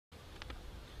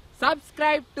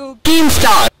Subscribe to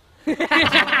Keemstar.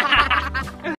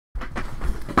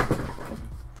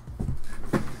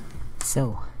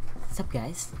 So, what's up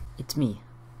guys? It's me.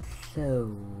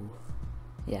 So,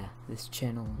 yeah, this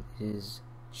channel is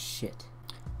shit.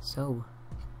 So,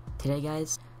 today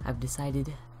guys, I've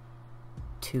decided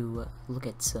to look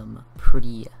at some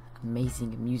pretty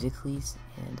amazing musicals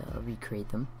and recreate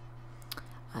them.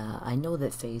 I know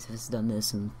that FaZe has done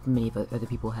this and many other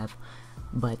people have,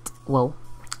 but, well,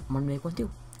 I'm gonna make one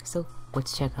too. So,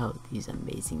 let's check out these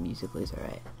amazing musicals,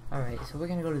 alright? Alright, so we're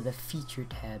gonna go to the feature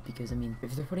tab, because, I mean,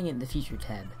 if they're putting it in the feature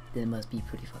tab, then it must be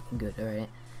pretty fucking good, alright?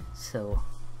 So,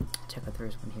 check out the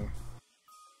first one here.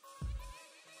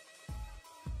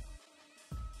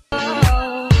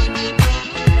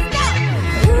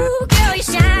 Ooh, girl, you're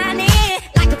shining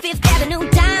like a Fifth Avenue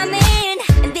diamond,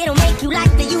 and they don't make you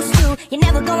like they used to. You're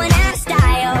never going out of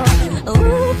style.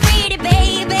 Ooh, pretty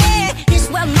baby, this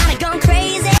world might have gone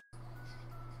crazy.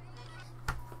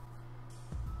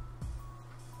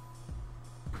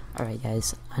 Alright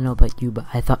guys, I know about you, but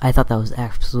I thought that was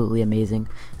absolutely amazing.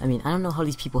 I mean, I don't know how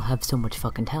these people have so much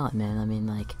fucking talent, man. I mean,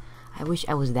 like, I wish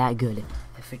I was that good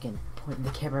at freaking pointing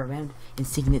the camera around and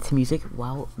singing it to music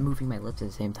while moving my lips at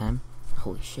the same time.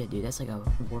 Holy shit, dude, that's like a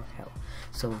workout.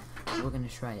 So, we're gonna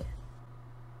try it.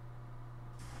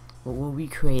 Well, we'll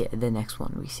recreate the next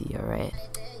one we see, alright?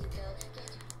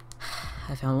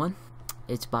 I found one.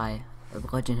 It's by the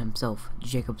legend himself,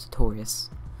 Jacob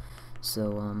Sartorius.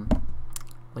 So,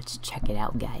 let's check it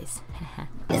out, guys.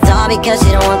 It's all because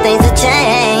you don't want things to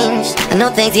change. I know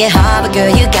things get hard, but girl,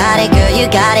 you got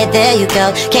it, there you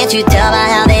go. Can't you tell by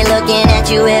how they looking at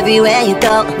you everywhere you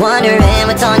go? Wondering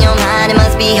what's on your mind, it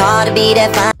must be hard to be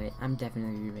that fine. I'm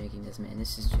definitely remaking this, man.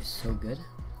 This is just so good.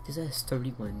 This has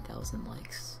 31,000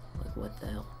 likes. Like, what the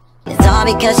hell? It's all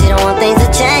because you don't want things to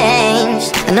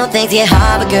change. I know things get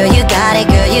hard, but girl, you got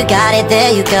it,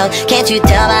 there you go. Can't you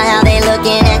tell by how they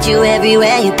looking at you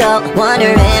everywhere you go?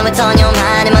 Wondering what's on your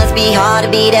mind, it must be hard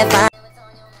to be that fine.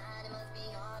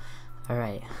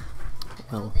 Alright.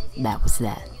 Well, that was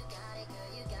that.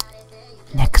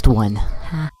 Next one.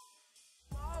 Huh?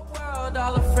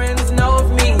 All the friends know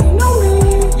of me.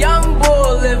 Young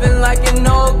bull living like an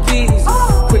old geese.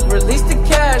 Quick release the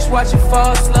cash, watch it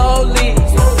fall slowly.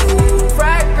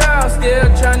 Frat girl still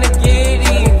trying to get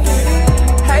even.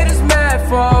 Haters mad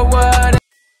for what?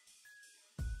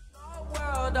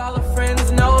 All the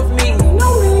friends know of me.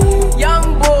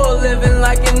 Young bull living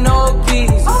like an old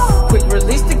geese. Quick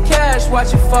release the cash,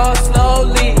 watch it fall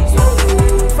slowly.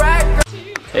 Frat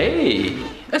girl. Hey,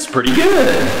 that's pretty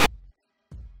good.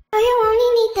 You only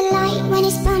need the light when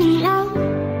it's burning low.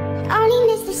 Only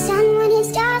miss the sun when it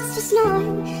starts to snow.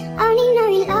 Only know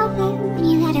you love her when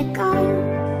you let her go.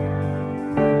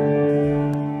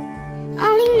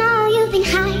 Only know you've been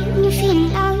high when you're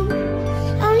feeling low.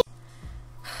 Only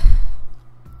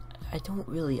I don't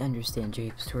really understand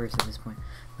Jacob's Tourist at this point.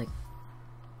 Like,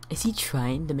 is he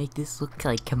trying to make this look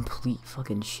like complete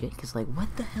fucking shit? Cause like,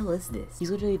 what the hell is this?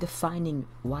 He's literally defining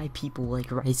why people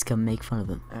like Rice Gum make fun of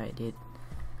him. Alright, dude.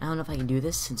 I don't know if I can do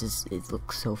this since it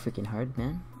looks so freaking hard,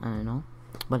 man. I don't know.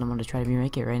 But I'm gonna try to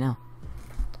remake it right now.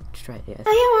 Let's try it, yeah.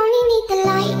 you only need the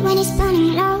light when it's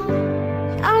burning low.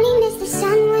 Only miss the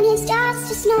sun when it starts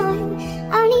to snow.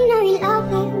 Only know you love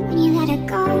her when you let her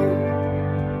go.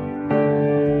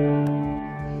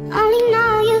 Only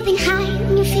know you've been high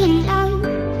when you're feeling low.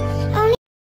 Only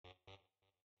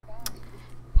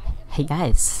Hey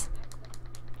guys.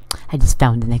 I just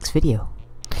found the next video.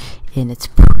 And it's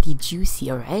pretty juicy,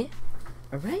 alright?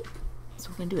 Alright? So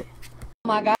we're gonna do it. Oh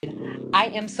my god, I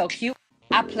am so cute.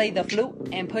 I play the flute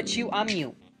and put you on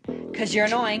mute. Cause you're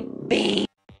annoying. Bing.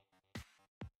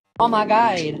 Oh my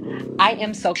god, I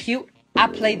am so cute. I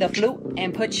play the flute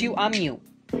and put you on mute.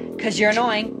 Cause you're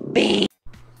annoying. Bing.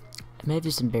 I may have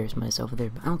just embarrassed myself there,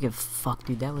 but I don't give a fuck,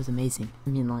 dude. That was amazing. I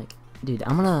mean, like, dude,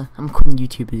 I'm quitting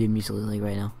YouTube to do Musical.ly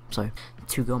right now. Sorry.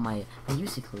 To go my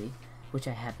Musical.ly, which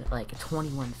I have like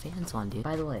 21 fans on, dude.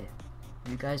 By the way,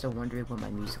 you guys are wondering what my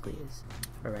Musical.ly is.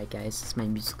 Alright guys, it's my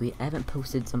Musical.ly. I haven't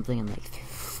posted something in like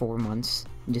 4 months.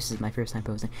 This is my first time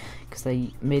posting. Because I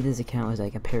made this account as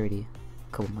like a parody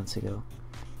a couple months ago.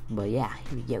 But yeah,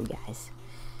 here we go guys.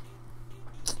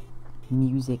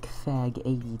 Music Fag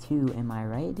 82, am I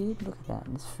right, dude? Look at that,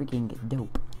 it's freaking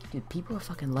dope. Dude, people are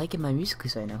fucking liking my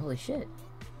Musical.ly right now, holy shit.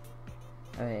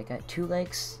 Alright, I got 2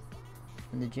 likes.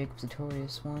 And the Jacob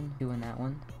Sartorius one, doing that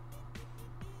one.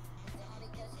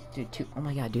 Dude, oh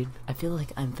my god, dude. I feel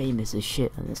like I'm famous as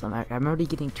shit on this. I'm already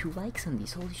getting 2 likes on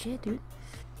these. Holy shit, dude.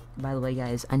 By the way,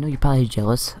 guys, I know you're probably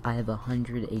jealous. I have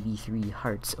 183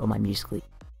 hearts on my Musical.ly.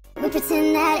 we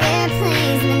pretend that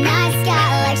airplanes in the night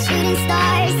sky like shooting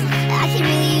stars.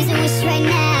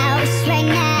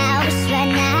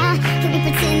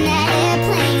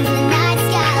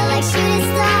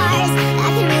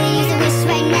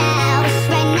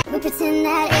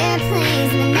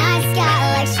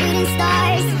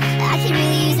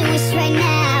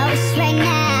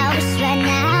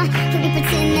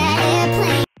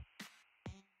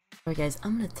 Alright guys,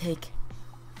 I'm gonna take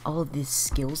all of these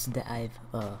skills that I've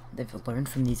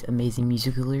learned from these amazing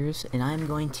music careers, and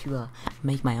I'm going to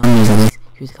make my own music.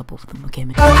 Here's a couple of them, okay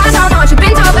man? I don't know what you've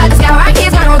been told, but the scout right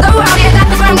here's gonna rule the world. Yeah,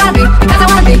 that's where I'm gonna be, because I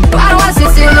wanna be. But I don't wanna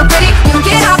sit still, look pretty. You can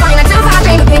get off on your 9 to 5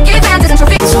 train, picket fences and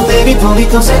trophies. So baby, pull me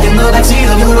closer in the backseat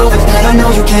of your Rover that I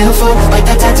know you can't afford. Like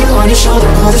that tattoo on your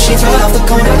shoulder, pull the sheets right off the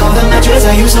corner of the mattress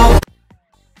that you sold.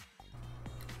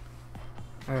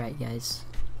 Alright guys,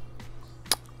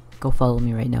 go follow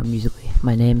me right now musically.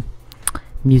 My name,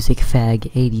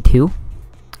 MusicFag82.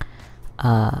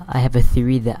 I have a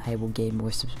theory that I will gain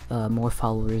more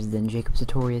followers than Jacob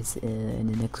Sartorius in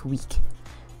the next week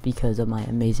because of my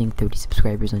amazing 30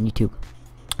 subscribers on YouTube.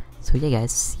 So yeah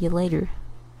guys, see you later.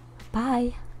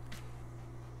 Bye.